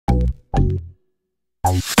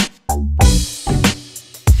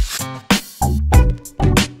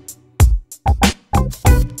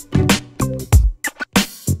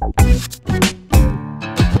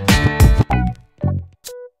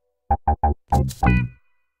Alrighty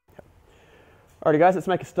guys, let's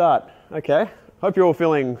make a start. Okay, hope you're all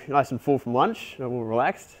feeling nice and full from lunch, and all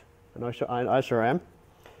relaxed. I sure am.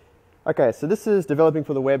 Okay, so this is developing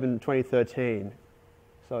for the web in 2013.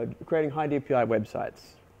 So creating HiDPI websites.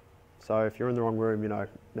 So if you're in the wrong room, you know,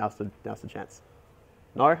 now's the chance.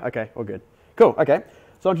 No? Okay, all good. Cool, okay.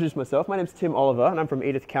 So I'll introduce myself. My name's Tim Oliver, and I'm from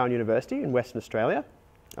Edith Cowan University in Western Australia.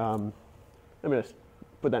 Let me just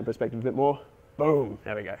put that in perspective a bit more. Boom,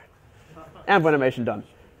 there we go. And animation done.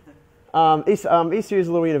 ECU is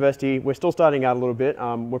a little university. We're still starting out a little bit.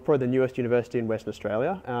 We're probably the newest university in Western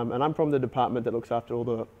Australia, and I'm from the department that looks after all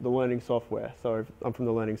the learning software. So I'm from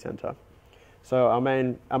the Learning Centre. So our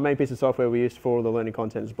main piece of software we use for all the learning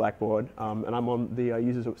content is Blackboard, and I'm on the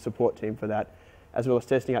user support team for that, as well as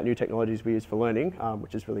testing out new technologies we use for learning,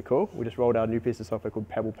 which is really cool. We just rolled out a new piece of software called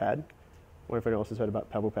PebblePad. I wonder if anyone else has heard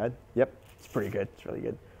about PebblePad. Yep, it's pretty good. It's really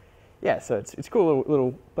good. Yeah, so it's a cool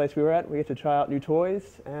little place we were at. We get to try out new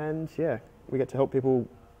toys, and yeah, we get to help people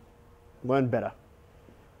learn better.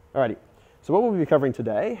 Alrighty, so what we'll be covering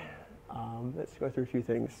today, let's go through a few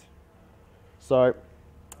things. So,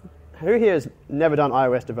 who here has never done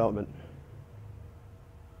iOS development?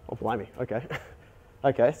 Oh, blimey, okay.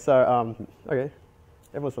 Okay, so, okay,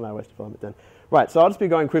 everyone's done iOS development then. Right, so I'll just be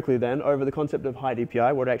going quickly then over the concept of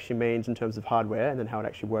HiDPI, what it actually means in terms of hardware, and then how it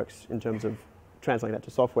actually works in terms of translating that to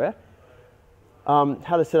software.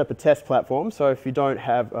 How to set up a test platform. So if you don't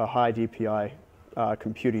have a HiDPI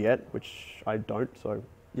computer yet, which I don't, so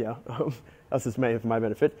yeah, that's just mainly for my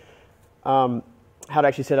benefit. How to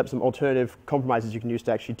actually set up some alternative compromises you can use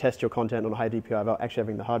to actually test your content on HiDPI without actually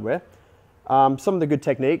having the hardware. Some of the good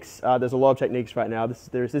techniques. There's a lot of techniques right now. This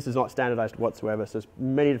is not standardized whatsoever, so there's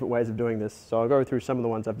many different ways of doing this. So I'll go through some of the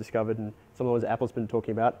ones I've discovered and some of the ones that Apple's been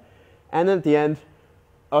talking about. And then at the end,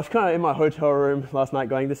 I was kind of in my hotel room last night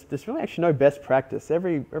going, there's really actually no best practice.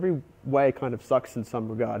 Every way kind of sucks in some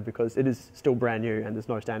regard because it is still brand new and there's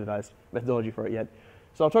no standardized methodology for it yet.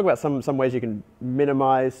 So I'll talk about some ways you can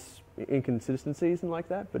minimize inconsistencies and like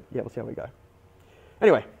that, but yeah, we'll see how we go.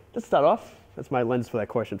 Anyway, let's start off. That's my lens for that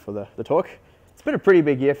question for the talk. It's been a pretty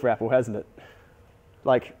big year for Apple, hasn't it?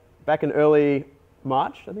 Like back in early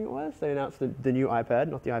March, I think it was, they announced the new iPad,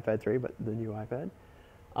 not the iPad 3, but the new iPad.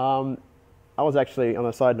 I was actually, on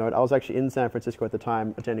a side note, I was actually in San Francisco at the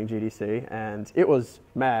time attending GDC, and it was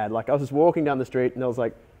mad. Like, I was just walking down the street, and there was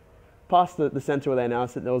like, past the center where they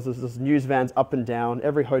announced it, there was this news vans up and down.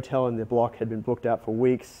 Every hotel in the block had been booked out for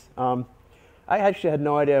weeks. I actually had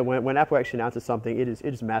no idea when Apple actually announces something, it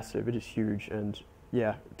is massive, it is huge, and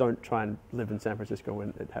yeah, don't try and live in San Francisco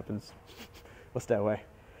when it happens, or stay away.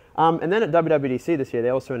 And then at WWDC this year, they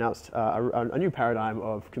also announced a new paradigm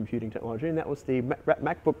of computing technology, and that was the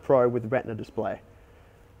MacBook Pro with Retina display.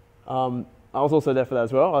 I was also there for that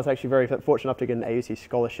as well. I was actually very fortunate enough to get an AUC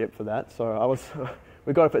scholarship for that. So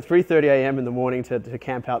we got up at 3:30 a.m. in the morning to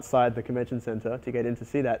camp outside the convention center to get in to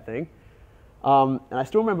see that thing. And I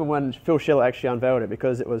still remember when Phil Schiller actually unveiled it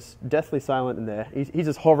because it was deathly silent in there. He's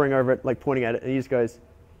just hovering over it, like pointing at it, and he just goes,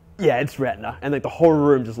 yeah, it's Retina, and like the whole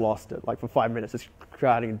room just lost it, like for 5 minutes, just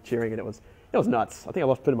crowding and cheering, and it was nuts. I think I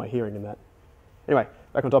lost a bit of my hearing in that. Anyway,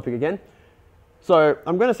 back on topic again. So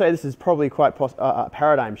I'm going to say this is probably quite a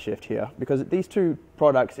paradigm shift here, because these two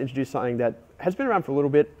products introduce something that has been around for a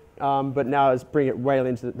little bit, but now is bringing it way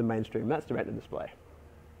into the mainstream. That's the Retina display.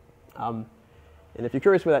 And if you're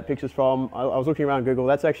curious where that picture's from, I was looking around Google.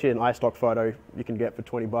 That's actually an iStock photo you can get for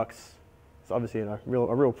 20 bucks. It's obviously a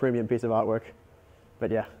real premium piece of artwork. But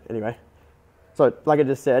yeah, anyway. So like I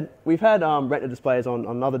just said, we've had Retina displays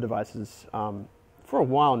on other devices for a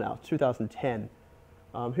while now, 2010.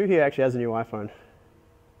 Who here actually has a new iPhone?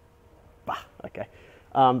 Bah, okay.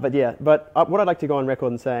 But what I'd like to go on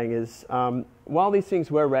record in saying is, while these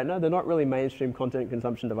things were Retina, they're not really mainstream content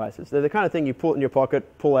consumption devices. They're the kind of thing you pull it in your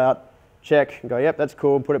pocket, pull out, check, and go, yep, that's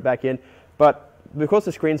cool, put it back in. But because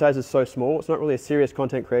the screen size is so small, it's not really a serious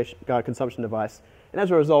content creation consumption device. And as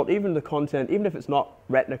a result, even the content, even if it's not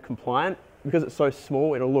Retina compliant, because it's so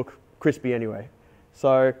small, it'll look crispy anyway.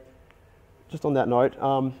 So, just on that note,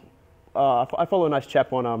 I follow a nice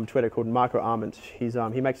chap on Twitter called Marco Arment. He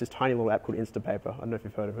makes this tiny little app called Instapaper. I don't know if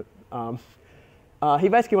you've heard of it. He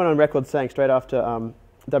basically went on record saying straight after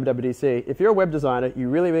WWDC, if you're a web designer, you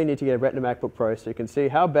really need to get a Retina MacBook Pro so you can see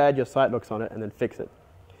how bad your site looks on it and then fix it.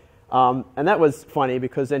 And that was funny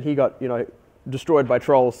because then he got, destroyed by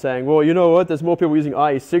trolls saying, well, you know what, there's more people using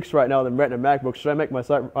IE6 right now than Retina MacBooks. Should I make my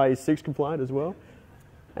site IE6 compliant as well?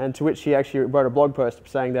 And to which he actually wrote a blog post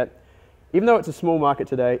saying that even though it's a small market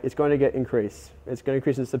today, it's going to increase. It's going to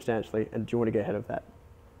increase substantially, and do you want to get ahead of that?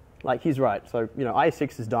 Like, he's right. So,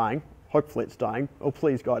 IE6 is dying. Hopefully it's dying. Oh,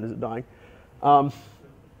 please, God, is it dying?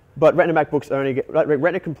 But Retina MacBooks only get,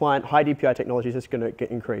 Retina compliant HiDPI technology is just going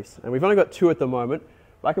to increase. And we've only got 2 at the moment,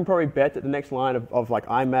 but I can probably bet that the next line of like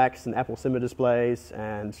iMacs and Apple Cinema displays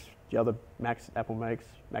and the other Macs Apple makes,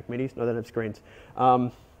 Mac Minis, no, they don't have screens.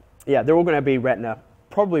 Yeah, they're all going to be Retina,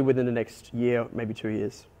 probably within the next year, maybe 2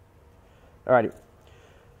 years. Alrighty.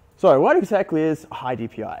 So what exactly is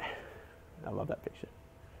HiDPI? I love that picture.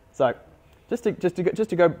 So just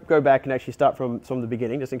to go back and actually start from the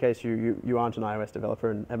beginning, just in case you aren't an iOS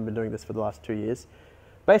developer and haven't been doing this for the last 2 years.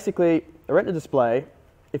 Basically, a Retina display,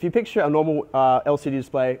 if you picture a normal LCD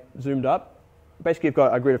display zoomed up, basically you've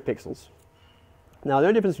got a grid of pixels. Now the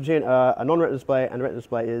only difference between a non-Retina display and a Retina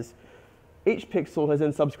display is each pixel has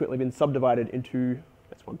then subsequently been subdivided into,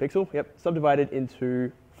 that's 1 pixel, yep, subdivided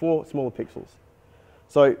into 4 smaller pixels.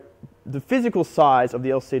 So the physical size of the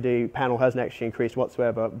LCD panel hasn't actually increased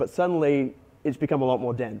whatsoever, but suddenly it's become a lot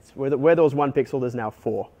more dense. Where there was 1 pixel, there's now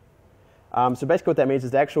 4. So basically what that means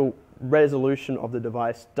is the actual resolution of the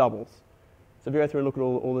device doubles. So if you go through and look at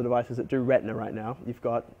all the devices that do Retina right now, you've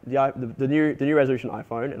got the new resolution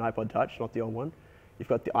iPhone and iPod Touch, not the old one. You've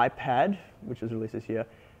got the iPad, which was released this year.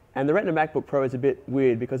 And the Retina MacBook Pro is a bit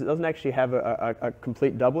weird because it doesn't actually have a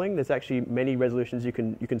complete doubling. There's actually many resolutions you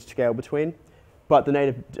can scale between. But the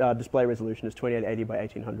native display resolution is 2880 by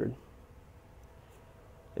 1800.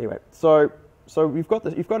 Anyway, so you've got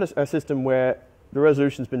a system where the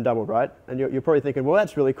resolution's been doubled, right? And you're probably thinking, well,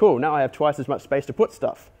 that's really cool. Now I have twice as much space to put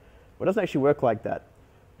stuff. Well, it doesn't actually work like that.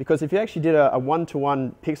 Because if you actually did a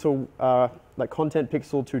one-to-one pixel, like content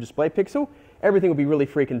pixel to display pixel, everything would be really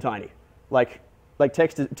freaking tiny. Like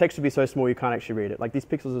text would be so small you can't actually read it. Like these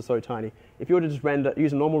pixels are so tiny. If you were to just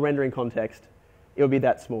use a normal rendering context, it would be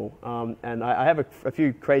that small. And I have a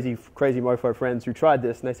few crazy mofo friends who tried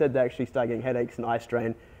this, and they said they actually started getting headaches and eye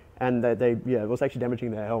strain, and it was actually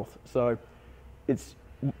damaging their health. So this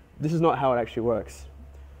is not how it actually works.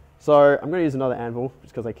 So I'm going to use another anvil,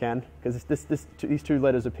 just because I can, because these 2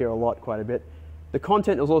 letters appear quite a bit. The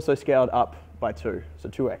content is also scaled up by 2, so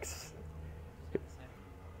 2x.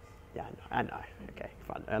 Yeah, I know. Okay,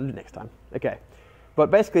 fine. I'll do it next time. Okay,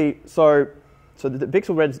 but basically, so the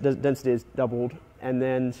pixel density is doubled, and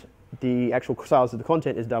then the actual size of the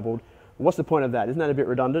content is doubled. What's the point of that? Isn't that a bit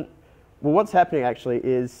redundant? Well, what's happening actually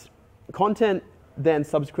is content then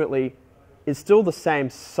subsequently is still the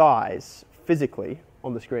same size physically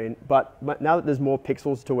on the screen, but now that there's more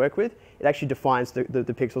pixels to work with, it actually defines the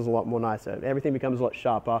pixels a lot more nicer. Everything becomes a lot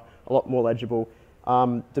sharper, a lot more legible.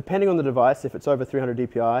 Depending on the device, if it's over 300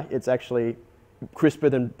 DPI, it's actually crisper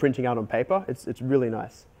than printing out on paper. It's really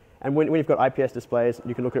nice. And when you've got IPS displays,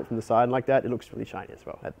 you can look at it from the side like that, it looks really shiny as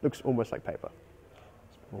well. It looks almost like paper.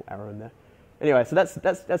 There's a little arrow in there. Anyway, so that's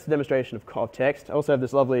the demonstration of text. I also have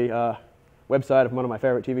this lovely website of one of my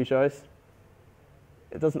favorite TV shows.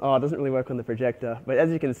 It doesn't really work on the projector, but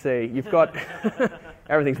as you can see, you've got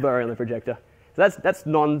everything's blurry on the projector. So that's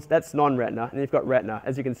non-Retina, and you've got Retina.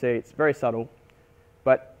 As you can see, it's very subtle,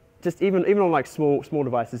 but just even on like small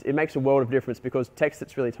devices, it makes a world of difference because text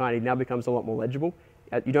that's really tiny now becomes a lot more legible.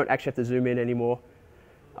 You don't actually have to zoom in anymore.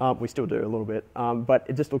 We still do a little bit, but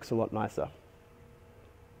it just looks a lot nicer.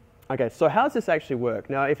 Okay, so how does this actually work?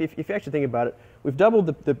 Now, if you actually think about it, we've doubled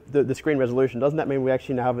the screen resolution. Doesn't that mean we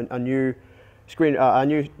actually now have a new screen, a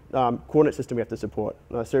new coordinate system we have to support?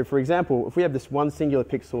 So, for example, if we have this one singular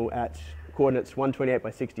pixel at coordinates 128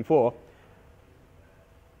 by 64,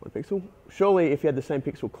 1 pixel. Surely, if you had the same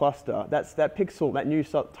pixel cluster, that pixel, that new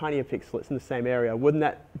tinier pixel, it's in the same area. Wouldn't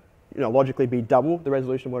that, logically be double the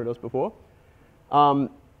resolution of what it was before?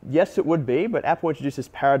 Yes, it would be, but Apple introduced this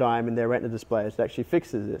paradigm in their Retina displays that actually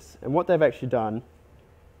fixes this. And what they've actually done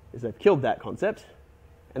is they've killed that concept,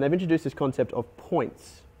 and they've introduced this concept of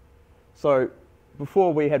points. So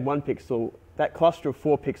before we had 1 pixel, that cluster of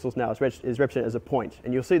 4 pixels now is represented as a point.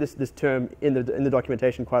 And you'll see this term in the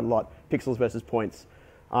documentation quite a lot, pixels versus points.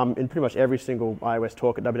 In pretty much every single iOS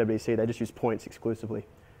talk at WWDC, they just use points exclusively.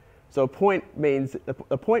 So a point means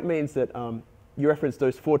that you reference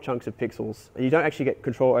those 4 chunks of pixels, and you don't actually get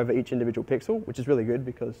control over each individual pixel, which is really good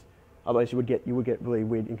because otherwise you would get really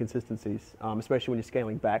weird inconsistencies, especially when you're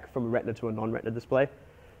scaling back from a Retina to a non-Retina display.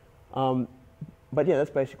 But yeah, that's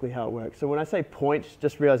basically how it works. So when I say point,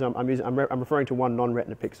 just realize I'm referring to one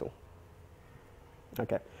non-Retina pixel.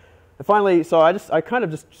 Okay. And finally, so I kind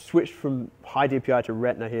of just switched from HiDPI to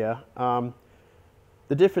Retina here.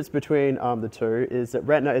 The difference between the two is that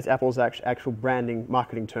Retina is Apple's actual branding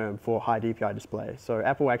marketing term for HiDPI display. So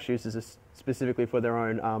Apple actually uses this specifically for their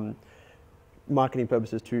own marketing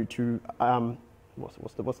purposes to what's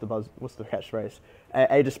the catchphrase?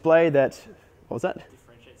 A display that, what was that?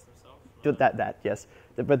 Differentiates themselves. Yes.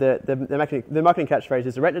 But the marketing catchphrase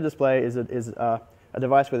is the Retina display is a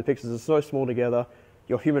device where the pixels are so small together,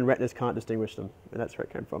 your human retinas can't distinguish them, and that's where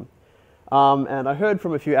it came from. And I heard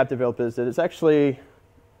from a few app developers that it's actually,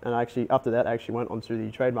 and after that I actually went onto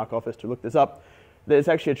the trademark office to look this up, that it's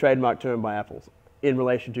actually a trademark term by Apple in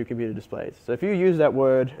relation to computer displays. So if you use that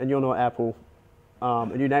word and you're not Apple,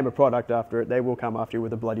 and you name a product after it, they will come after you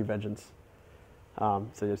with a bloody vengeance. So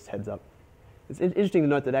just heads up. It's interesting to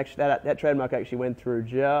note that actually that trademark actually went through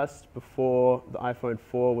just before the iPhone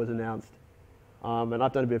 4 was announced. And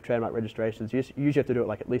I've done a bit of trademark registrations. You usually have to do it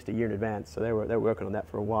like at least a year in advance, so they were working on that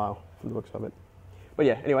for a while from the looks of it. But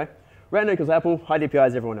yeah, anyway, Retina equals Apple, HiDPI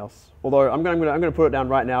is everyone else. Although I'm going to put it down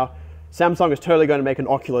right now. Samsung is totally going to make an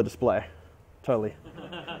ocular display. Totally.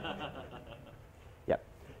 Yep.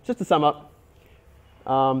 Just to sum up,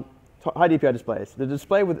 HiDPI displays. The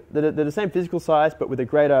display they're the same physical size, but with a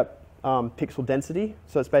greater pixel density.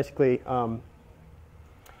 So it's basically the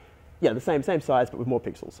same size, but with more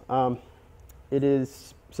pixels.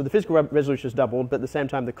 So the physical resolution is doubled, but at the same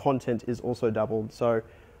time the content is also doubled. So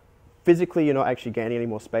physically you're not actually gaining any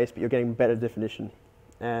more space, but you're getting better definition,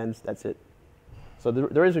 and that's it. So the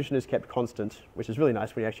resolution is kept constant, which is really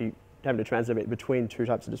nice when you're actually having to translate it between two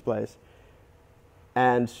types of displays.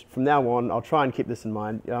 And from now on, I'll try and keep this in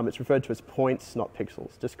mind. It's referred to as points, not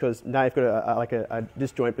pixels, just because now you've got a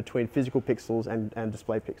disjoint between physical pixels and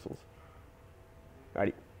display pixels.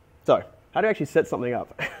 Alrighty. So how do you actually set something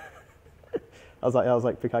up? I was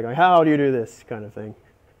like Picard going, how do you do this kind of thing?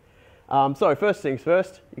 So first things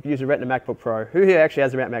first, you can use a Retina MacBook Pro. Who here actually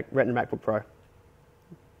has a Retina MacBook Pro?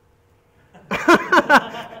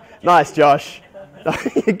 Nice, Josh.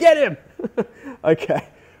 Get him! Okay.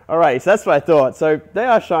 All right, so that's what I thought. So they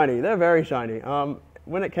are shiny. They're very shiny.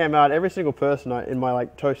 When it came out, every single person in my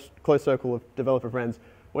close circle of developer friends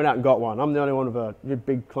went out and got one. I'm the only one with a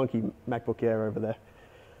big clunky MacBook Air over there.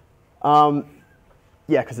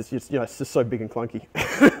 Yeah, because it's just so big and clunky.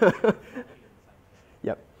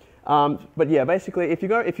 Yep. But yeah, basically, if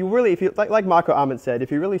you like Marco Arment said,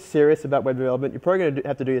 if you're really serious about web development, you're probably going to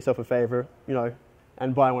have to do yourself a favor,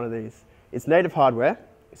 and buy one of these. It's native hardware,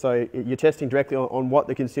 so you're testing directly on what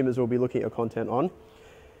the consumers will be looking at your content on.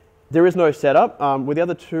 There is no setup. With the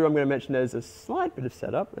other two, I'm going to mention there's a slight bit of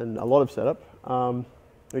setup and a lot of setup,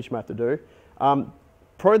 which you might have to do.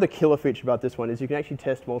 Probably the killer feature about this one is you can actually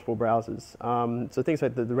test multiple browsers. So things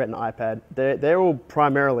like the Retina iPad, they're all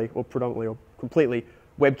primarily, or predominantly, or completely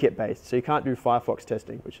WebKit based. So you can't do Firefox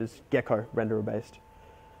testing, which is Gecko renderer based.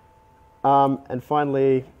 And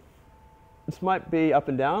finally, this might be up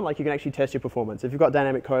and down. Like you can actually test your performance. If you've got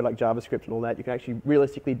dynamic code like JavaScript and all that, you can actually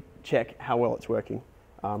realistically check how well it's working,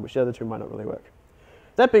 which the other two might not really work.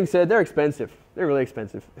 That being said, they're expensive. They're really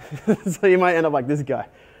expensive. So you might end up like this guy.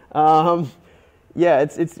 Yeah,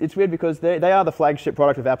 it's weird because they are the flagship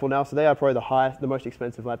product of Apple now, so they are probably the most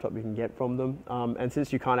expensive laptop you can get from them. And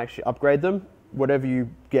since you can't actually upgrade them, whatever you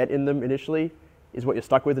get in them initially is what you're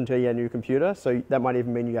stuck with until you get a new computer. So that might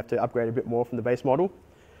even mean you have to upgrade a bit more from the base model.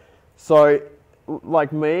 So,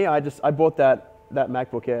 like me, I bought that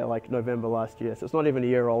MacBook Air like November last year, so it's not even a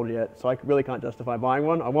year old yet. So I really can't justify buying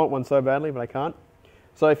one. I want one so badly, but I can't.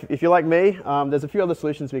 So if you're like me, there's a few other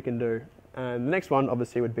solutions we can do. And the next one,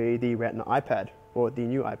 obviously, would be the Retina iPad, or the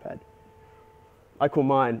new iPad. I call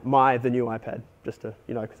mine the new iPad, just to,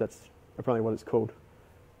 because that's apparently what it's called.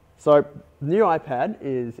 So the new iPad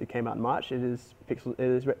it came out in March. It is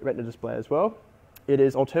Retina display as well. It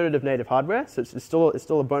is alternative native hardware, so it's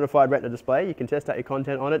still a bona fide Retina display. You can test out your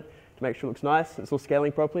content on it to make sure it looks nice. It's all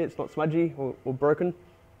scaling properly. It's not smudgy or broken.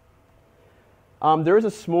 There is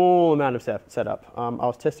a small amount of setup. I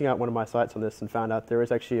was testing out one of my sites on this and found out there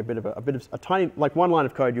is actually a bit of a tiny, like one line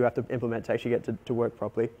of code you have to implement to actually get to work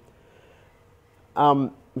properly,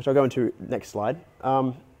 which I'll go into next slide.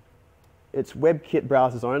 It's WebKit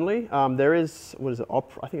browsers only. There is, what is it,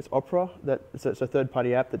 Opera? I think it's Opera. It's a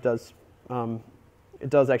third-party app that does, it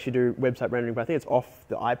does actually do website rendering, but I think it's off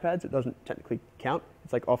the iPads. It doesn't technically count.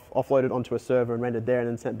 It's like offloaded onto a server and rendered there and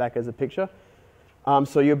then sent back as a picture.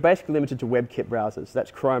 So you're basically limited to WebKit browsers. That's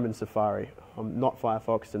Chrome and Safari, not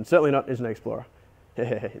Firefox, and certainly not Internet Explorer.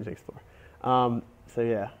 Internet Explorer. So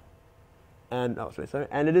yeah, and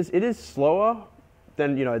it is slower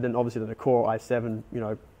than obviously than a Core i7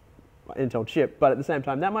 Intel chip. But at the same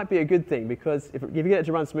time, that might be a good thing because if you get it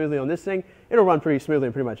to run smoothly on this thing, it'll run pretty smoothly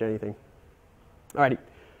on pretty much anything. Alrighty.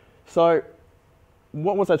 So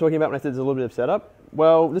what was I talking about when I said there's a little bit of setup?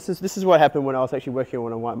 Well, this is what happened when I was actually working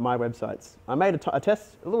on one of my websites. I made a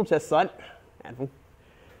little test site, handful.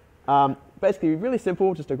 Basically, really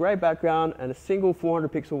simple, just a grey background and a single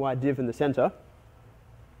 400 pixel wide div in the center.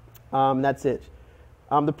 That's it.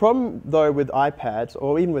 The problem, though, with iPads,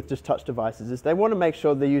 or even with just touch devices, is they want to make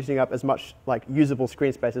sure they're using up as much like usable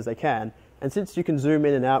screen space as they can. And since you can zoom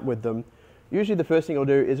in and out with them, usually the first thing it'll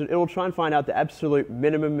do is it'll try and find out the absolute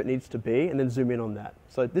minimum it needs to be and then zoom in on that.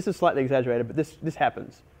 So this is slightly exaggerated, but this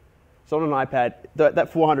happens. So on an iPad,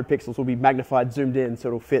 that 400 pixels will be magnified, zoomed in, so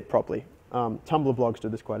it'll fit properly. Tumblr blogs do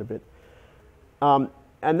this quite a bit.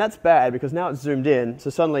 And that's bad because now it's zoomed in,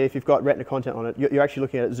 so suddenly if you've got Retina content on it, you're actually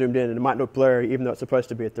looking at it zoomed in and it might look blurry even though it's supposed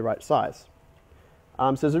to be at the right size.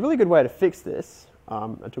 So there's a really good way to fix this.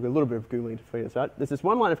 I took a little bit of Googling to figure this out. There's this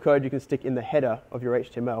one line of code you can stick in the header of your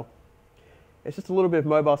HTML. It's just a little bit of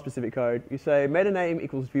mobile-specific code. You say meta name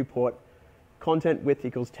equals viewport, content width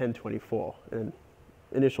equals 1024, and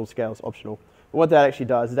initial scale is optional. But what that actually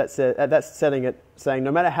does is that's setting it, saying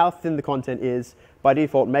no matter how thin the content is, by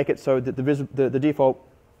default, make it so that the default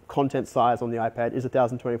content size on the iPad is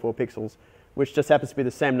 1024 pixels, which just happens to be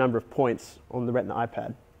the same number of points on the Retina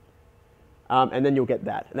iPad. And then you'll get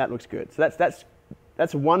that, and that looks good. So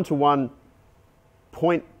that's a one-to-one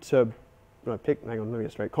point to, hang on, let me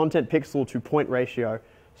get straight. Content pixel to point ratio.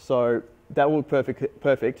 So that will look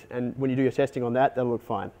perfect, and when you do your testing on that, that'll look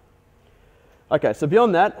fine. Okay, so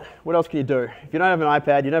beyond that, what else can you do? If you don't have an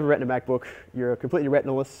iPad, you don't have a Retina MacBook, you're completely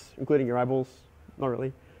retinaless, including your eyeballs. Not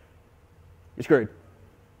really. You're screwed.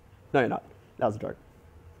 No, you're not. That was a joke.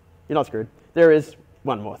 You're not screwed. There is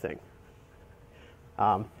one more thing.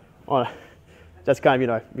 That's kind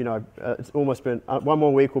of, it's almost been, one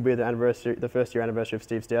more week will be the first year anniversary of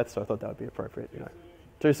Steve's death, so I thought that would be appropriate,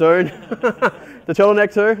 Too soon? The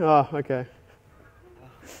turtleneck too? Oh, okay.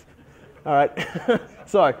 All right.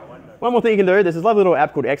 So, one more thing you can do. There's this lovely little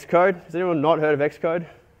app called Xcode. Has anyone not heard of Xcode?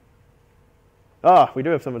 Oh, we do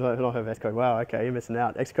have someone who not heard of Xcode. Wow, okay, you're missing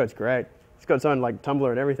out. Xcode's great. It's got its own like Tumblr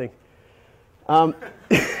and everything.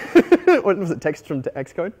 What was it, text from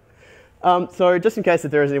Xcode? So just in case that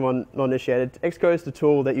there is anyone not initiated, Xcode is the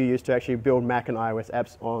tool that you use to actually build Mac and iOS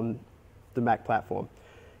apps on the Mac platform.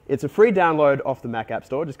 It's a free download off the Mac App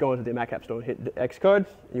Store. Just go into the Mac App Store and hit Xcode,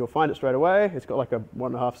 and you'll find it straight away. It's got like a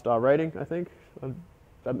 1.5 star rating, I think.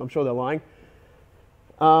 I'm sure they're lying.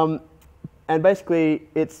 And basically,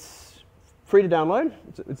 it's free to download.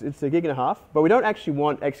 It's 1.5 gigs, but we don't actually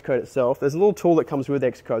want Xcode itself. There's a little tool that comes with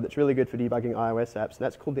Xcode that's really good for debugging iOS apps, and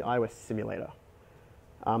that's called the iOS Simulator.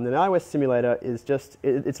 The iOS Simulator is just,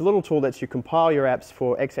 it's a little tool that lets you compile your apps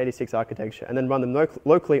for x86 architecture and then run them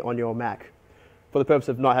locally on your Mac for the purpose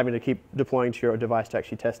of not having to keep deploying to your device to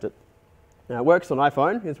actually test it. Now, it works on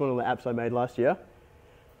iPhone. It's one of the apps I made last year.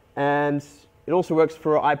 And it also works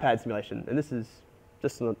for iPad simulation. And this is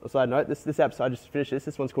just a side note. This app, so I just finished this.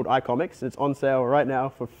 This one's called iComics, and it's on sale right now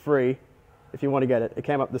for free if you want to get it. It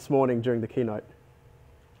came up this morning during the keynote.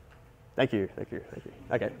 Thank you.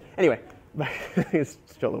 Okay, anyway. Just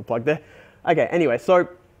a little plug there. Okay, anyway, so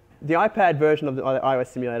the iPad version of the iOS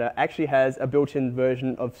Simulator actually has a built-in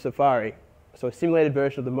version of Safari. So a simulated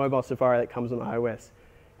version of the mobile Safari that comes on iOS.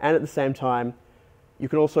 And at the same time, you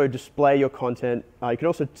can also display your content. You can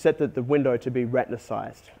also set the window to be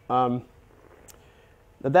retina-sized. Now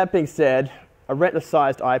that being said, a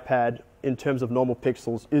retina-sized iPad in terms of normal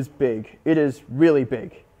pixels is big. It is really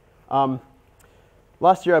big.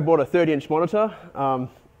 Last year I bought a 30-inch monitor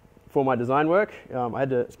for my design work. I had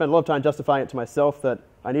to spend a lot of time justifying it to myself that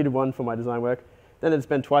I needed one for my design work. Then I'd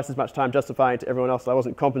spend twice as much time justifying it to everyone else that I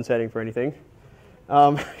wasn't compensating for anything.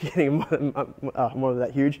 Getting more of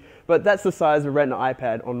that huge. But that's the size of a Retina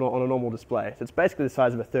iPad on a normal display. So it's basically the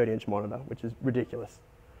size of a 30-inch monitor, which is ridiculous.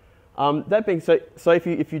 That being so if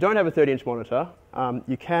you don't have a 30-inch monitor,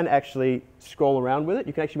 you can actually scroll around with it.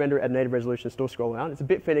 You can actually render it at native resolution and still scroll around. It's a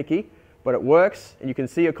bit finicky, but it works, and you can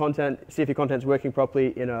see your content, see if your content's working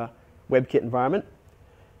properly in a WebKit environment.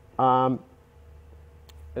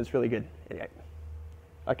 It's really good. Anyway.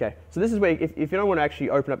 Okay, so this is where, if you don't want to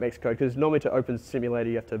actually open up Xcode, because normally to open Simulator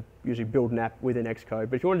you have to usually build an app within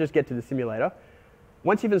Xcode, but if you want to just get to the simulator,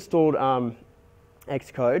 once you've installed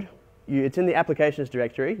Xcode, it's in the applications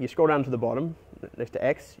directory. You scroll down to the bottom next to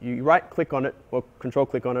X, you right click on it, or control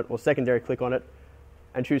click on it, or secondary click on it,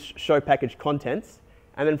 and choose show package contents.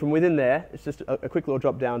 And then from within there, it's just a quick little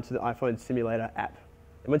drop down to the iPhone Simulator app.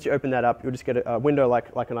 And once you open that up, you'll just get a window like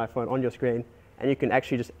an iPhone on your screen, and you can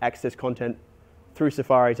actually just access content through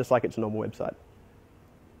Safari just like it's a normal website.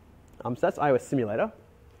 So that's iOS Simulator.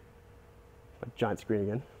 A giant screen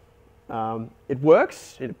again. It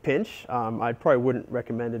works in a pinch. I probably wouldn't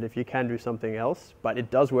recommend it if you can do something else, but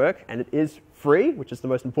it does work, and it is free, which is the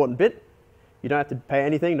most important bit. You don't have to pay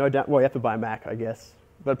anything. Well, you have to buy a Mac, I guess.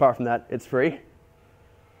 But apart from that, it's free.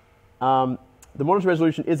 The monitor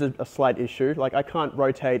resolution is a slight issue. Like, I can't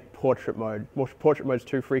rotate portrait mode. Portrait mode is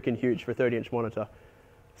too freaking huge for a 30-inch monitor.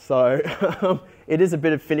 So it is a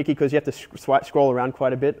bit of finicky because you have to scroll around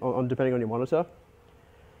quite a bit depending on your monitor.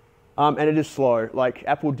 And it is slow. Like,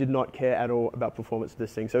 Apple did not care at all about performance of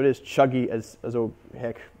this thing. So it is chuggy as all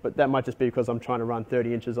heck. But that might just be because I'm trying to run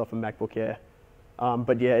 30 inches off a MacBook Air.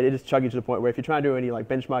 But yeah, it is chuggy to the point where if you're trying to do any like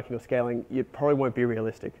benchmarking or scaling, it probably won't be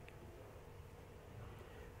realistic.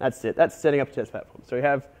 That's it. That's setting up a test platform. So we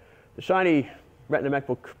have the shiny Retina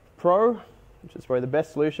MacBook Pro, which is probably the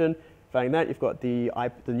best solution. Failing that, you've got the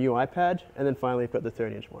new iPad, and then finally you've got the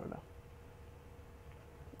 30-inch monitor.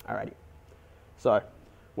 Alrighty. So,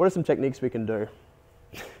 what are some techniques we can do?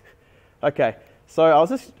 Okay, so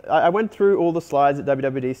I went through all the slides at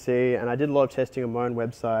WWDC, and I did a lot of testing on my own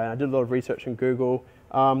website, and I did a lot of research on Google.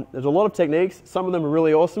 There's a lot of techniques. Some of them are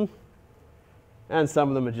really awesome, and some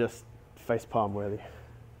of them are just facepalm worthy.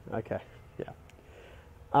 Okay,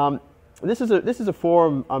 yeah. This is a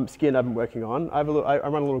forum skin I've been working on. I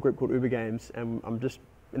run a little group called Uber Games, and I'm just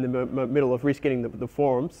in the middle of reskinning the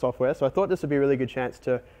forum software. So I thought this would be a really good chance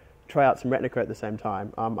to try out some Retina code at the same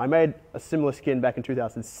time. I made a similar skin back in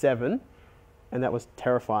 2007, and that was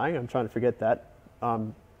terrifying. I'm trying to forget that,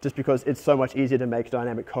 just because it's so much easier to make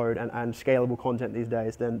dynamic code and scalable content these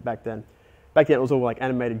days than back then. Back then it was all like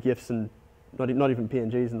animated GIFs and not even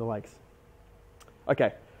PNGs and the likes.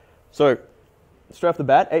 Okay. So, straight off the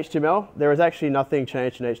bat, HTML, there is actually nothing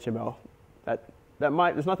changed in HTML.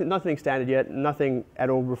 There's nothing standard yet, nothing at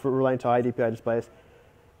all relating to HiDPI displays.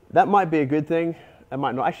 That might be a good thing. It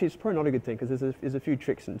might not. Actually, it's probably not a good thing because there's a few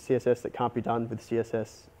tricks in CSS that can't be done with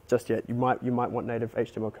CSS just yet. You might want native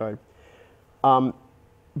HTML code.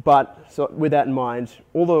 But so with that in mind,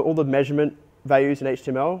 all the measurement values in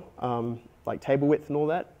HTML, like table width and all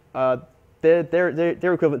that,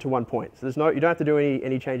 they're equivalent to 1 point. So you don't have to do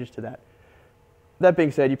any changes to that. That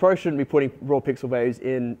being said, you probably shouldn't be putting raw pixel values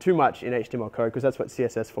in too much in HTML code because that's what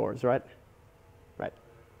CSS4 is, right? Right.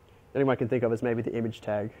 The only one I can think of is maybe the image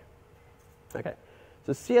tag. Okay.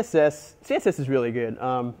 So CSS is really good.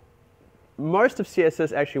 Most of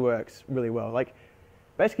CSS actually works really well. Like,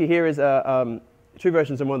 basically here is two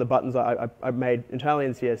versions of one of the buttons I made entirely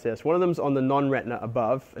in CSS. One of them's on the non-Retina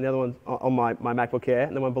above, and the other one's on my MacBook Air,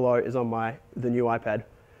 and the one below is on the new iPad.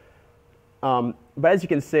 But as you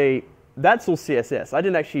can see, that's all CSS. I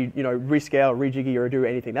didn't actually, rescale, rejiggy, or do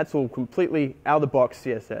anything. That's all completely out-of-the-box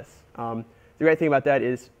CSS. The great thing about that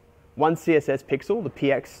is one CSS pixel, the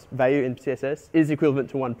px value in CSS, is equivalent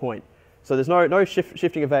to 1 point. So there's no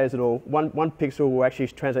shifting of values at all. One pixel will actually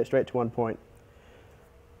translate straight to 1 point.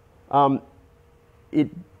 And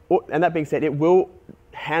that being said, it will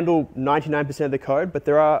handle 99% of the code, but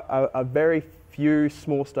there are a very few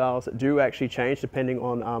small styles that do actually change depending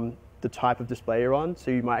on the type of display you're on. So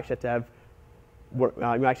you might actually have to have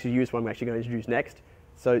you actually use one we're actually going to introduce next.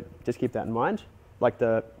 So just keep that in mind. Like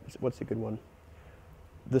what's a good one?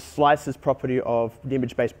 The slices property of the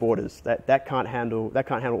image-based borders. That can't handle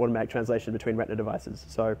automatic translation between Retina devices.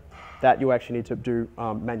 So that you actually need to do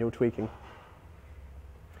manual tweaking.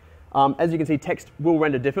 As you can see, text will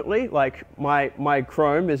render differently. Like my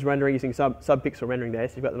Chrome is rendering using sub-pixel rendering there,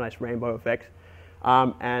 so you've got the nice rainbow effect.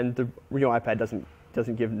 And the real iPad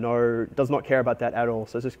does not care about that at all.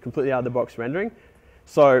 So it's just completely out of the box rendering.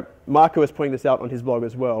 So Marco was pointing this out on his blog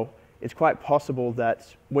as well. It's quite possible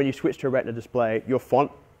that when you switch to a Retina display,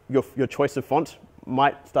 your choice of font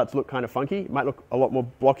might start to look kind of funky. It might look a lot more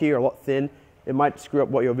blocky or a lot thin. It might screw up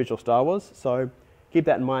what your visual style was. So keep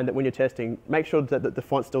that in mind that when you're testing, make sure that the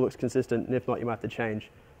font still looks consistent, and if not, you might have to change.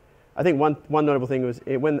 I think one notable thing was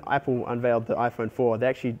when Apple unveiled the iPhone 4, they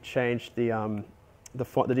actually changed the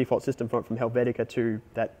default system font from Helvetica to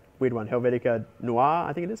that weird one, Helvetica Noir,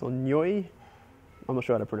 I think it is, or Nui. I'm not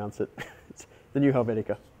sure how to pronounce it. It's the new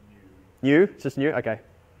Helvetica. New? It's just new? Okay.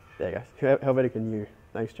 There you go. Helvetica New.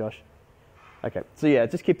 Thanks, Josh. Okay. So yeah,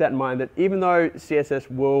 just keep that in mind that even though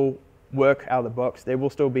CSS will work out of the box, there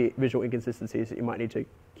will still be visual inconsistencies that you might need to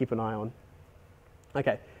keep an eye on.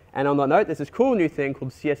 Okay. And on that note, there's this cool new thing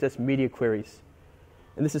called CSS media queries.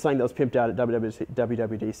 And this is something that was pimped out at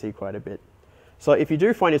WWDC quite a bit. So if you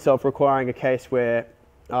do find yourself requiring a case where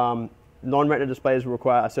non-Retina displays will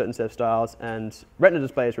require a certain set of styles and Retina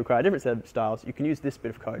displays require a different set of styles, you can use this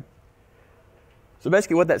bit of code. So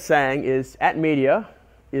basically what that's saying is @media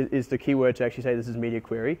is the keyword to actually say this is media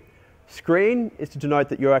query. Screen is to denote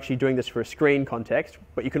that you're actually doing this for a screen context,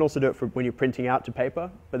 but you can also do it for when you're printing out to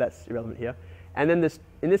paper, but that's irrelevant here. And then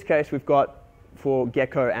in this case, we've got for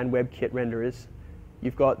Gecko and WebKit renderers,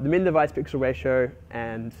 you've got the min device pixel ratio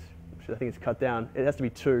and I think it's cut down. It has to be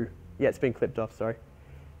 2. Yeah, it's been clipped off, sorry.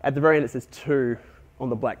 At the very end, it says 2 on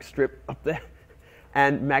the black strip up there.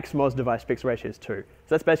 And max MOS device pixel ratio is 2. So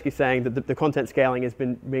that's basically saying that the content scaling has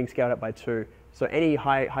been being scaled up by 2. So any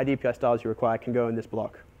high DPI styles you require can go in this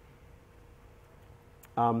block.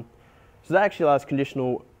 So that actually allows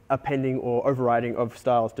conditional appending or overriding of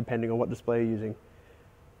styles depending on what display you're using.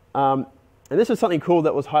 And this is something cool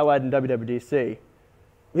that was highlighted in WWDC.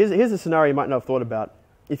 Here's a scenario you might not have thought about.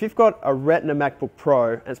 If you've got a Retina MacBook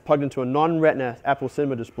Pro and it's plugged into a non-Retina Apple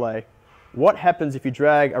Cinema display, what happens if you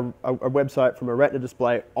drag a website from a Retina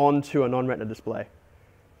display onto a non-Retina display?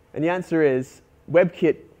 And the answer is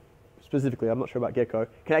WebKit, specifically, I'm not sure about Gecko,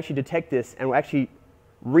 can actually detect this and will actually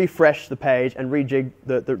refresh the page and rejig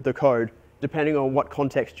the code depending on what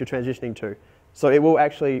context you're transitioning to. So it will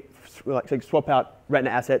actually like swap out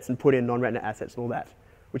Retina assets and put in non-Retina assets and all that,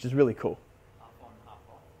 which is really cool. Half on,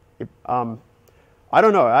 half off. I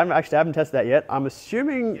don't know. I haven't tested that yet. I'm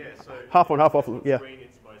assuming so half on, half off. Yeah. Screen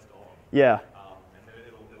it's most on. Yeah. And then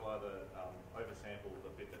it'll either oversample the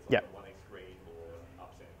bit that's on the one screen or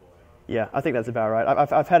upsample it. Yeah, I think that's about right.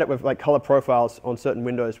 I've had it with like color profiles on certain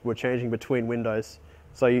windows were changing between windows.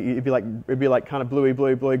 So it'd be like kind of bluey,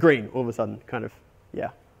 green all of a sudden, kind of, yeah.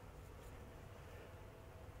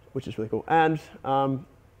 Which is really cool. And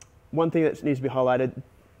one thing that needs to be highlighted,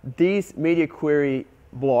 these media query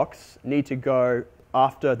blocks need to go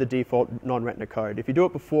after the default non-Retina code. If you do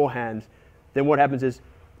it beforehand, then what happens is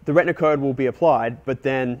the Retina code will be applied, but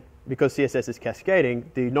then because CSS is cascading,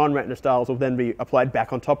 the non-Retina styles will then be applied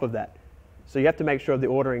back on top of that. So you have to make sure the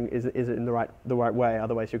ordering is in the right way,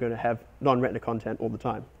 otherwise you're going to have non-Retina content all the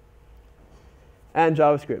time. And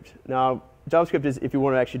JavaScript. Now, JavaScript is if you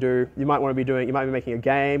want to actually do, you might be making a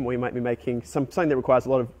game, or you might be making something that requires a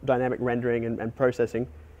lot of dynamic rendering and processing.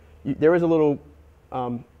 There is a little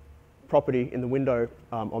property in the window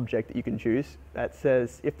object that you can choose that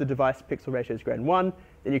says if the device pixel ratio is greater than 1,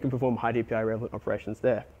 then you can perform HiDPI relevant operations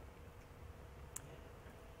there.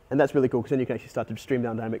 And that's really cool because then you can actually start to stream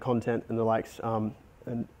down dynamic content and the likes and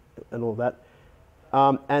all of that.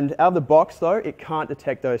 And out of the box, though, it can't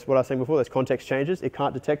detect those, what I was saying before, those context changes. It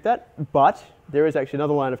can't detect that, but there is actually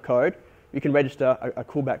another line of code. You can register a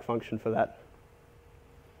callback function for that.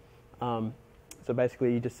 So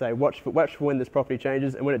basically, you just say, watch for when this property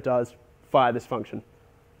changes, and when it does, fire this function.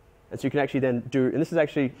 And so you can actually then do, and this is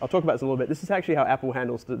actually, I'll talk about this in a little bit, this is actually how Apple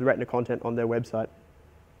handles the Retina content on their website.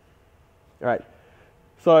 All right.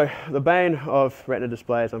 So the bane of Retina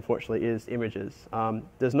displays, unfortunately, is images.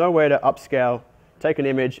 There's no way to upscale, take an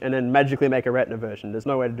image, and then magically make a Retina version. There's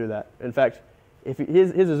no way to do that. In fact,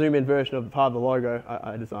 here's a zoom-in version of part of the logo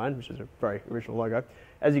I designed, which is a very original logo.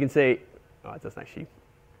 As you can see, it doesn't actually,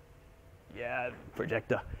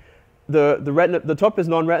 projector. The top is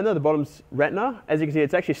non-Retina, the bottom's Retina. As you can see,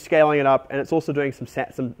 it's actually scaling it up, and it's also doing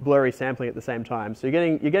some blurry sampling at the same time. So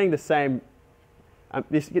you're getting the same.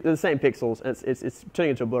 The same pixels, and it's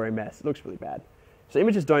turning into a blurry mess. It looks really bad. So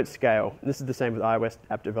images don't scale. And this is the same with iOS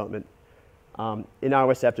app development. In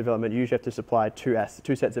iOS app development, you usually have to supply two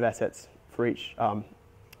sets of assets for each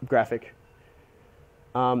graphic.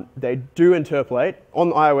 They do interpolate.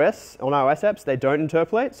 On iOS apps, they don't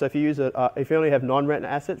interpolate. So if you only have non-Retina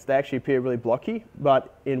assets, they actually appear really blocky.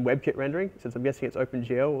 But in WebKit rendering, since I'm guessing it's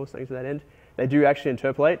OpenGL or something to that end, they do actually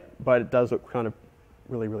interpolate, but it does look kind of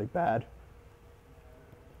really, really bad.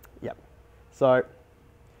 Yep. So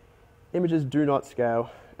images do not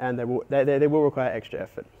scale, and they will require extra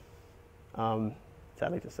effort,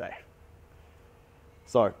 sadly to say.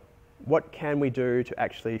 So what can we do to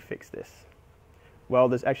actually fix this? Well,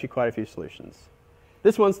 there's actually quite a few solutions.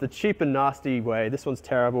 This one's the cheap and nasty way. This one's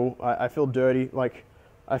terrible. I feel dirty.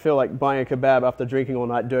 I feel like buying a kebab after drinking all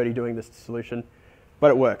night dirty doing this solution. But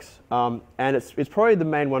it works. And it's probably the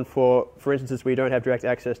main one for instances where you don't have direct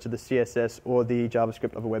access to the CSS or the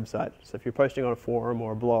JavaScript of a website. So if you're posting on a forum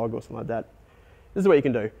or a blog or something like that, this is what you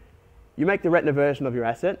can do. You make the Retina version of your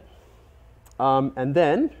asset, and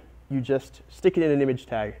then you just stick it in an image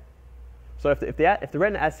tag. So if the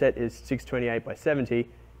Retina asset is 628 by 70,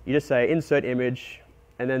 you just say insert image,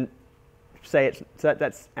 and then say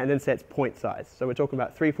it's point size. So we're talking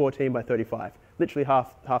about 314 by 35, literally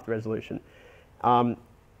half the resolution.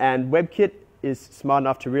 And WebKit is smart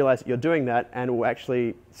enough to realize that you're doing that, and it will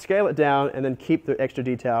actually scale it down and then keep the extra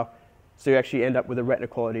detail, so you actually end up with a Retina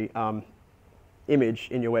quality image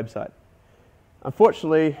in your website.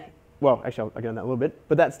 Unfortunately, well, actually I'll get on that a little bit,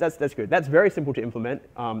 but that's good. That's very simple to implement.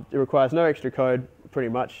 It requires no extra code, pretty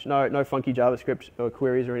much, no funky JavaScript or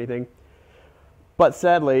queries or anything. But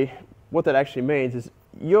sadly, what that actually means is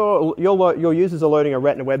your users are loading a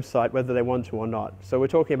Retina website whether they want to or not. So we're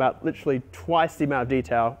talking about literally twice the amount of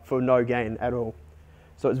detail for no gain at all.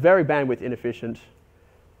 So it's very bandwidth inefficient.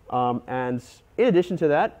 And in addition to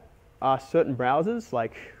that, certain browsers,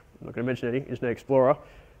 like, I'm not going to mention any, Internet Explorer,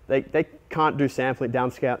 they can't do sampling,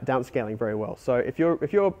 downscaling very well. So if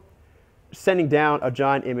you're sending down a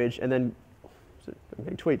giant image and then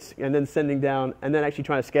tweets and then sending down and then actually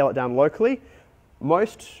trying to scale it down locally,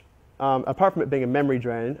 most apart from it being a memory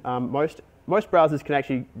drain, most browsers can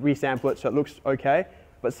actually resample it so it looks okay,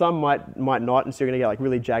 but some might not, and so you're going to get like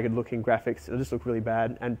really jagged looking graphics. It'll just look really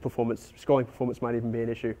bad, and scrolling performance might even be an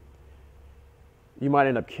issue. You might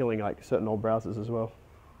end up killing like certain old browsers as well.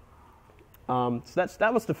 So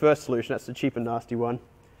that was the first solution. That's the cheap and nasty one.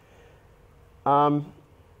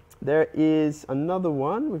 There is another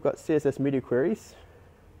one. We've got CSS media queries.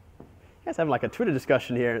 You guys having like a Twitter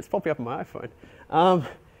discussion here, and it's popping up on my iPhone.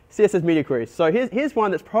 CSS media queries. So here's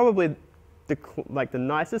one that's probably the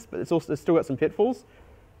nicest, but it's still got some pitfalls.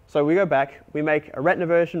 So we go back, we make a Retina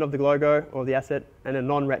version of the logo or the asset, and a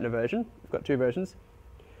non-Retina version. We've got two versions.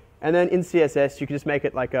 And then in CSS, you can just make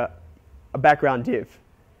it like a background div.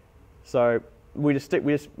 So we just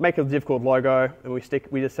make a div called logo, and we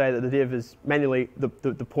just say that the div is manually the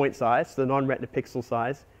point size, the non-Retina pixel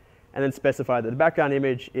size, and then specify that the background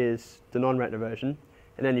image is the non-Retina version.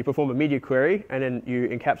 And then you perform a media query, and then you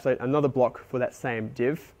encapsulate another block for that same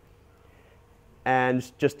div,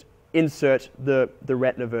 and just insert the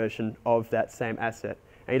Retina version of that same asset.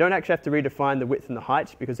 And you don't actually have to redefine the width and the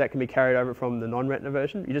height, because that can be carried over from the non-Retina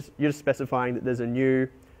version. You're just specifying that there's a new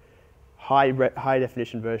high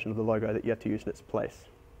definition version of the logo that you have to use in its place.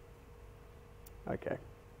 Okay.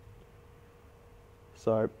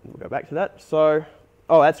 So we'll go back to that. So,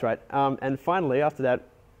 oh, that's right. And finally, after that,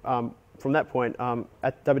 from that point,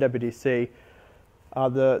 at WWDC,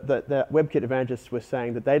 the WebKit evangelists were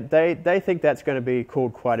saying that they think that's going to be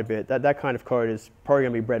called quite a bit. That kind of code is probably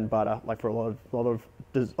going to be bread and butter, like for a lot of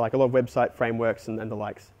website frameworks and the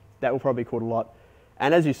likes. That will probably be called a lot.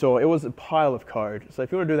 And as you saw, it was a pile of code. So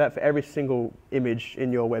if you want to do that for every single image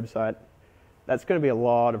in your website, that's going to be a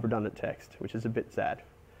lot of redundant text, which is a bit sad.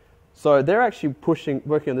 So they're actually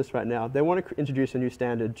working on this right now. They want to introduce a new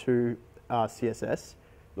standard to CSS.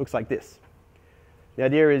 Looks like this. The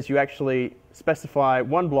idea is you actually specify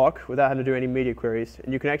one block without having to do any media queries,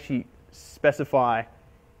 and you can actually specify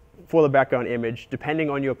for the background image, depending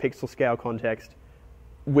on your pixel scale context,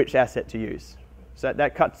 which asset to use. So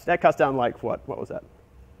that cuts down like, what was that?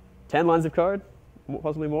 10 lines of code,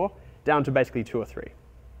 possibly more, down to basically 2 or 3,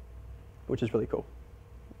 which is really cool.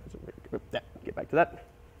 Get back to that.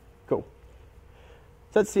 Cool.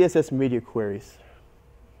 So that's CSS media queries.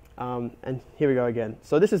 And here we go again.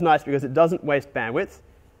 So this is nice because it doesn't waste bandwidth.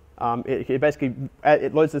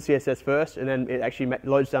 It loads the CSS first, and then it actually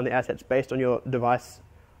loads down the assets based on your device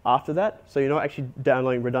after that. So you're not actually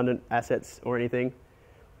downloading redundant assets or anything,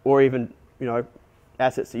 or even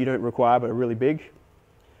assets that you don't require but are really big.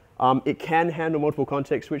 It can handle multiple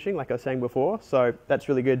context switching, like I was saying before. So that's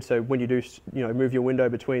really good. So when you do move your window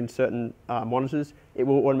between certain monitors, it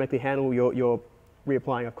will automatically handle your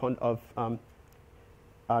reapplying of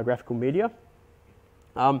graphical media.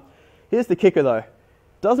 Here's the kicker though.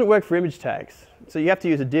 Doesn't work for image tags. So you have to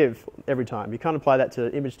use a div every time. You can't apply that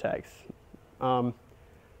to image tags.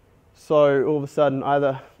 So all of a sudden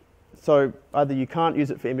either you can't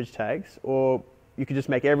use it for image tags, or you could just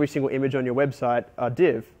make every single image on your website a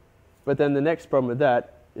div. But then the next problem with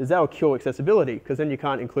that is that will kill accessibility, because then you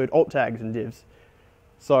can't include alt tags in divs.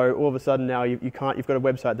 So all of a sudden now you've got a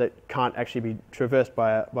website that can't actually be traversed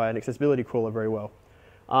by an accessibility crawler very well.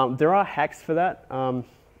 There are hacks for that.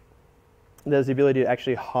 There's the ability to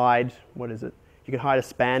actually hide, what is it? You can hide a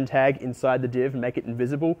span tag inside the div and make it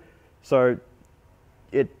invisible. So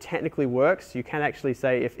it technically works. You can actually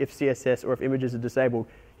say if CSS or if images are disabled,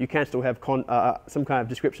 you can still have some kind of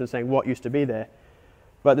description saying what used to be there.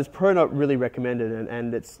 But it's probably not really recommended,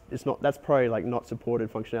 and that's probably like not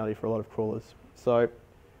supported functionality for a lot of crawlers. So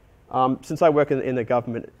since I work in a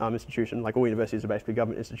government institution, like all universities are basically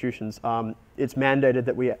government institutions, it's mandated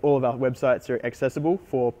that all of our websites are accessible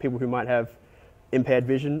for people who might have impaired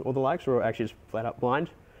vision or the likes, or actually just flat out blind.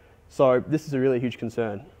 So this is a really huge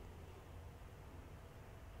concern.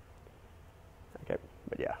 Okay,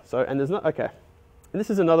 but yeah. So and there's not okay, and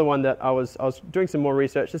this is another one that I was doing some more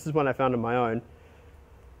research. This is one I found on my own.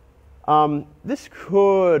 This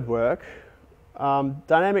could work.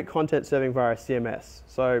 Dynamic content serving via CMS.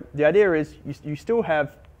 So the idea is you still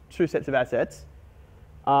have two sets of assets,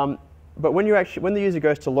 but when the user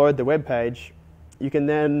goes to load the web page, you can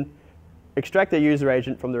then extract their user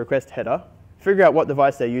agent from the request header, figure out what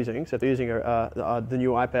device they're using. So if they're using the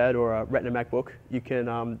new iPad or a Retina MacBook, you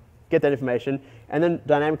can get that information and then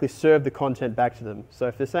dynamically serve the content back to them. So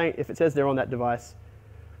if it says they're on that device,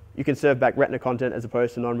 you can serve back Retina content as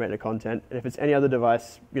opposed to non-Retina content. And if it's any other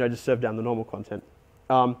device, just serve down the normal content.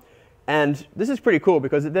 And this is pretty cool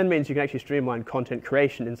because it then means you can actually streamline content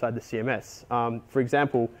creation inside the CMS. For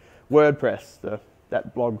example, WordPress,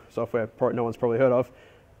 that blog software no one's probably heard of,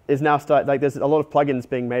 is now there's a lot of plugins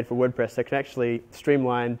being made for WordPress that can actually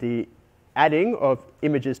streamline the adding of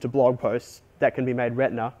images to blog posts that can be made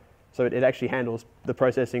Retina. So it actually handles the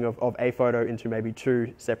processing of a photo into maybe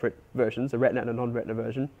two separate versions, a Retina and a non-Retina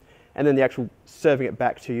version, and then the actual serving it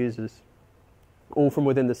back to users, all from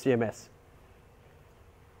within the CMS.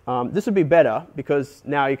 This would be better because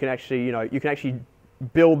now you can actually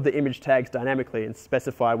build the image tags dynamically and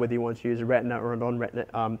specify whether you want to use a Retina or a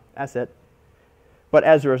non-Retina asset. But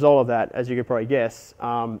as a result of that, as you could probably guess,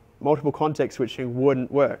 multiple context switching wouldn't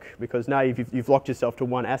work because now you've locked yourself to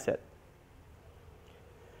one asset.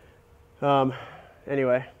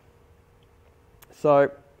 Anyway,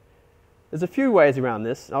 so there's a few ways around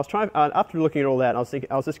this. I was trying after looking at all that, I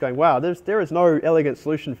was just going, wow, there is no elegant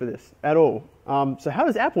solution for this at all. So how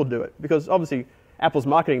does Apple do it? Because obviously Apple's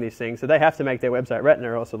marketing these things, so they have to make their website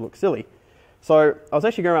Retina or else it looks silly. So I was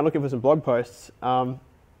actually going around looking for some blog posts, and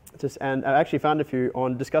I actually found a few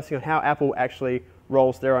on discussing on how Apple actually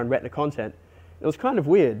rolls their own Retina content. It was kind of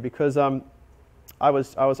weird because I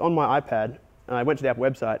was on my iPad and I went to the Apple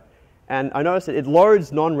website and I noticed that it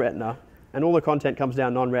loads non-Retina and all the content comes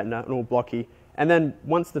down non-Retina and all blocky. And then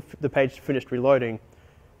once the page finished reloading,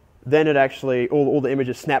 then it actually, all the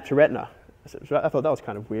images snapped to Retina. I thought that was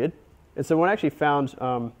kind of weird. And so when I actually found,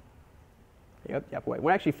 when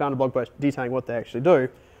I actually found a blog post detailing what they actually do,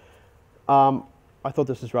 I thought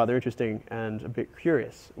this was rather interesting and a bit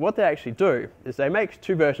curious. What they actually do is they make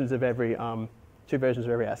two versions of every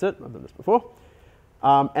asset. I've done this before.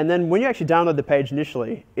 And then when you actually download the page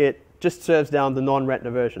initially, it just serves down the non-Retina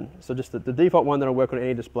version. So just the default one that'll work on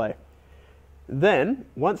any display. Then,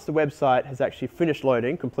 once the website has actually finished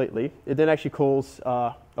loading completely, it then actually calls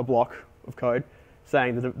a block of code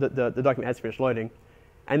saying that the document has finished loading.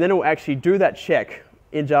 And then it will actually do that check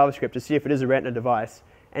in JavaScript to see if it is a Retina device.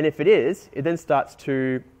 And if it is, it then starts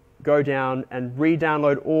to go down and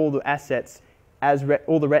re-download all the assets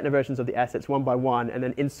all the Retina versions of the assets one by one, and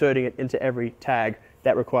then inserting it into every tag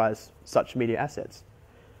that requires such media assets.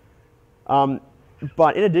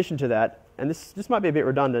 But in addition to that, and this might be a bit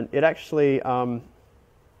redundant, it actually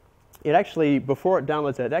before it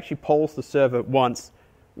downloads it actually polls the server once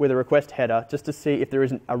with a request header just to see if there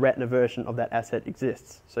isn't a Retina version of that asset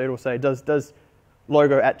exists. So it will say, does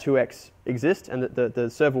logo at 2x exist? And the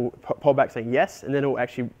server will poll back saying yes, and then it will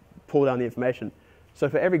actually pull down the information. So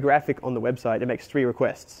for every graphic on the website, it makes 3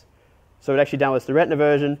 requests. So it actually downloads the Retina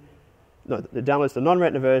version, it downloads the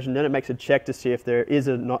non-Retina version, then it makes a check to see if there is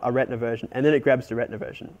a Retina version, and then it grabs the Retina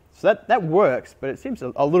version. So that works, but it seems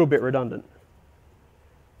a little bit redundant.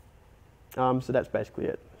 So that's basically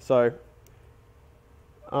it. So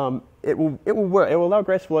it will work. It will allow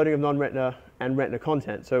graceful loading of non-Retina and Retina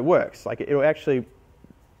content. So it works. Like it'll actually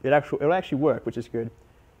work, which is good.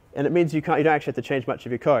 And it means you don't actually have to change much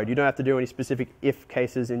of your code. You don't have to do any specific if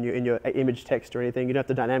cases in your image text or anything. You don't have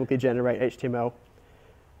to dynamically generate HTML.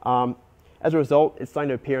 As a result, it's starting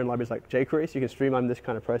to appear in libraries like jQuery, so you can streamline this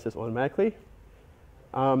kind of process automatically.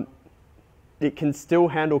 It can still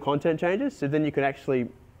handle content changes, so then you can actually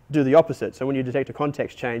do the opposite. So when you detect a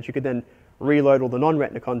context change, you could then reload all the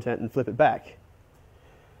non-Retina content and flip it back.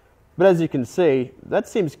 But as you can see, that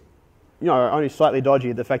seems only slightly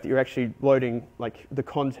dodgy, the fact that you're actually loading like the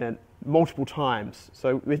content multiple times.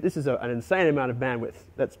 So this is an insane amount of bandwidth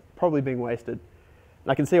that's probably being wasted.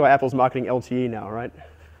 And I can see why Apple's marketing LTE now, right?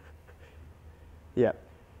 Yeah.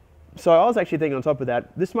 So I was actually thinking on top of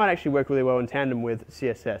that, this might actually work really well in tandem with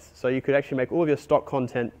CSS. So you could actually make all of your stock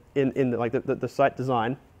content in the site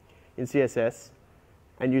design in CSS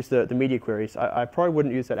and use the media queries. I probably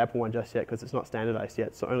wouldn't use that Apple one just yet because it's not standardized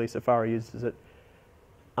yet, so only Safari uses it.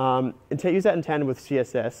 Use that in tandem with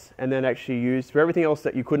CSS, and then actually use, for everything else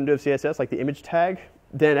that you couldn't do with CSS, like the image tag,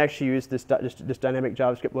 then actually use this dynamic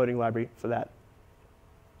JavaScript loading library for that.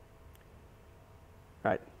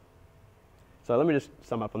 Right. So let me just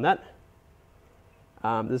sum up on that.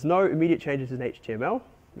 There's no immediate changes in HTML,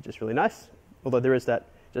 which is really nice, although there is that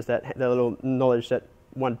little knowledge that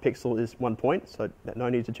 1 pixel is 1 point, so no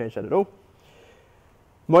need to change that at all.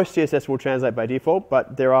 Most CSS will translate by default,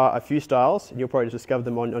 but there are a few styles, and you'll probably just discover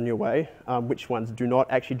them on your way, which ones do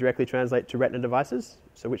not actually directly translate to Retina devices,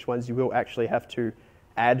 so which ones you will actually have to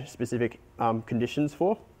add specific conditions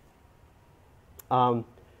for.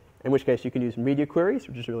 In which case you can use media queries,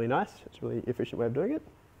 which is really nice. It's a really efficient way of doing it.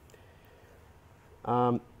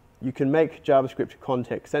 You can make JavaScript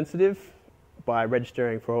context sensitive by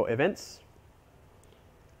registering for events.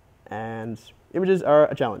 And images are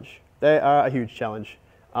a challenge. They are a huge challenge.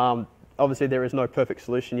 Obviously, there is no perfect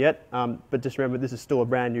solution yet, but just remember this is still a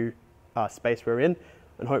brand new space we're in,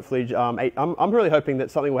 and hopefully, I'm really hoping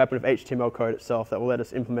that something will happen with HTML code itself that will let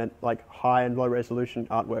us implement like high and low resolution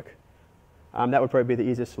artwork. That would probably be the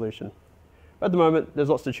easiest solution. But at the moment, there's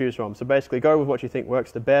lots to choose from. So basically, go with what you think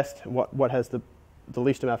works the best, what has the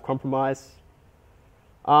least amount of compromise.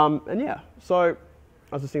 And yeah, so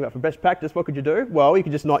I was just thinking about for best practice, what could you do? Well, you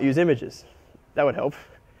could just not use images. That would help.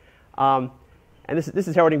 And this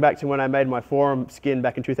is heralding back to when I made my forum skin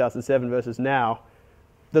back in 2007 versus now.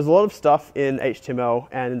 There's a lot of stuff in HTML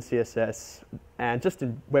and in CSS and just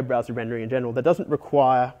in web browser rendering in general that doesn't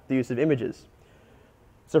require the use of images.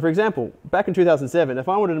 So for example, back in 2007, if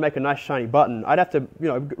I wanted to make a nice shiny button, I'd have to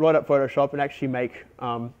load up Photoshop and actually make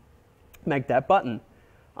that button.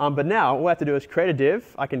 But now all I have to do is create a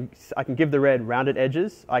div. I can give the red rounded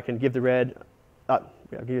edges. I can give the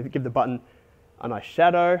give the button a nice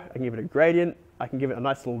shadow. I can give it a gradient. I can give it a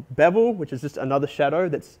nice little bevel, which is just another shadow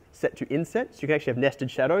that's set to inset. So you can actually have nested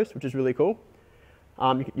shadows, which is really cool.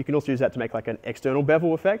 You can also use that to make like an external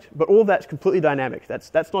bevel effect. But all of that's completely dynamic.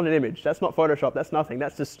 That's not an image. That's not Photoshop. That's nothing.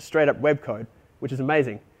 That's just straight up web code, which is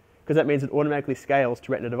amazing. Because that means it automatically scales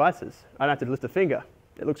to Retina devices. I don't have to lift a finger.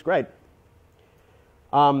 It looks great.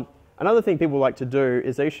 Another thing people like to do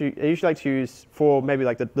is they usually like to use for maybe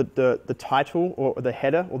like the title or the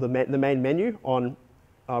header or the main menu on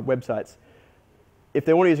websites. If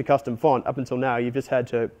they want to use a custom font, up until now, you've just had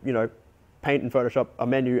to paint in Photoshop a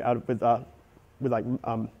menu out with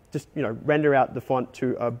render out the font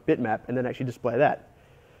to a bitmap and then actually display that.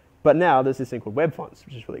 But now there's this thing called web fonts,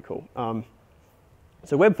 which is really cool.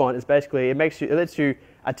 So web font is basically it lets you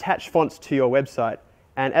attach fonts to your website.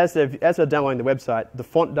 And as they're downloading the website, the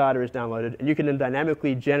font data is downloaded, and you can then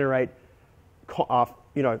dynamically generate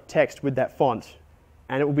text with that font,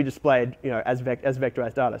 and it will be displayed as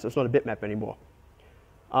vectorized data. So it's not a bitmap anymore.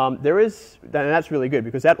 And that's really good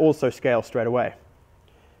because that also scales straight away.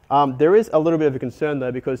 There is a little bit of a concern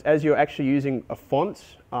though, because as you're actually using a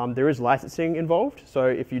font, there is licensing involved. So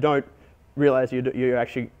if you don't realize you're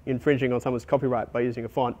actually infringing on someone's copyright by using a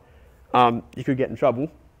font, you could get in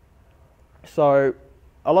trouble. So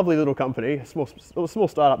a lovely little company, a small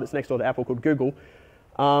startup that's next door to Apple called Google,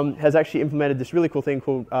 has actually implemented this really cool thing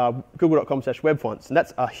called google.com/webfonts. And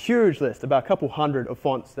that's a huge list, about a couple hundred of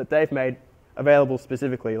fonts that they've made available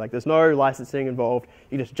specifically. Like there's no licensing involved.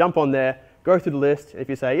 You just jump on there, go through the list. If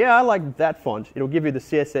you say, yeah, I like that font, it'll give you the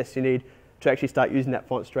CSS you need to actually start using that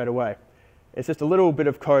font straight away. It's just a little bit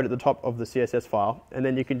of code at the top of the CSS file, and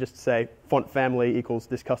then you can just say font family equals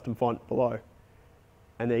this custom font below.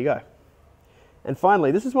 And there you go. And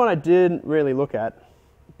finally, this is one I didn't really look at,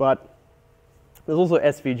 but there's also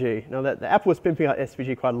SVG. Now, the Apple is pimping out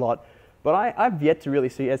SVG quite a lot, but I've yet to really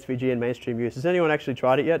see SVG in mainstream use. Has anyone actually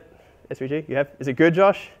tried it yet? SVG? You have? Is it good,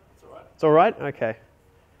 Josh? It's all right. It's all right? Okay.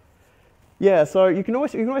 Yeah, so you can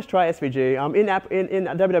always try SVG. In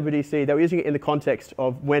WWDC, they were using it in the context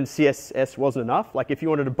of when CSS wasn't enough. Like if you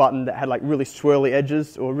wanted a button that had like really swirly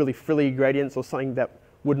edges or really frilly gradients or something that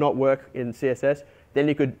would not work in CSS, then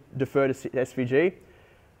you could defer to SVG.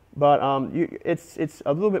 But it's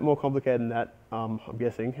a little bit more complicated than that, I'm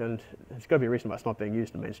guessing, and there's got to be a reason why it's not being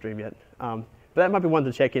used in mainstream yet. But that might be one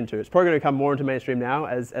to check into. It's probably going to come more into mainstream now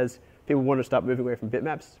as people want to start moving away from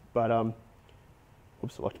bitmaps. But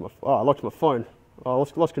oops, I locked my phone. Oh,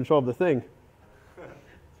 I lost control of the thing.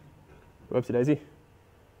 Whoopsie daisy.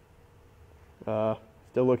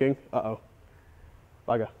 Still looking. Uh-oh.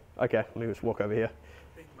 Bugger. Okay, let me just walk over here.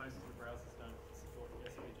 I think most of the browsers don't support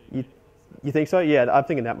SVG. You think so? Yeah, I'm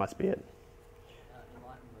thinking that must be it.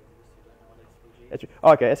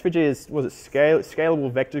 Okay, SVG was it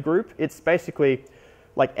scalable vector group? It's basically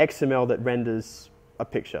like XML that renders a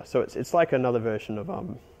picture. So it's like another version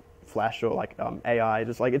of Flash or like AI.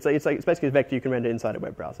 It's basically a vector you can render inside a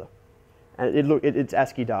web browser, and it's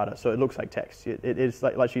ASCII data, so it looks like text. It's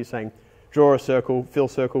like you're saying, draw a circle, fill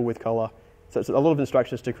circle with color. So it's a lot of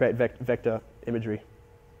instructions to create vector imagery.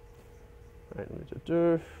 Right, let me just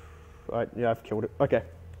do. Right, yeah, I've killed it. Okay.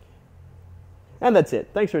 And that's it.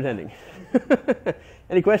 Thanks for attending.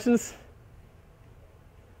 Any questions?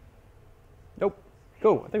 Nope.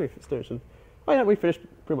 Cool. I think we've finished. Oh yeah, we finished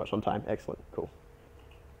pretty much on time. Excellent. Cool.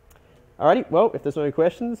 Alrighty. Well, if there's no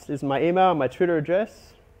questions, this is my email, my Twitter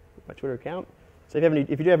address, my Twitter account. So if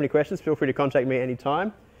you do have any questions, feel free to contact me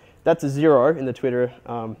anytime. That's a 0 in the Twitter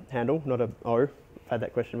handle, not an O. I've had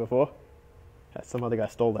that question before. Some other guy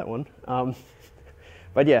stole that one.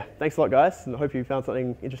 But yeah, thanks a lot, guys, and I hope you found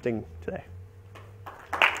something interesting today.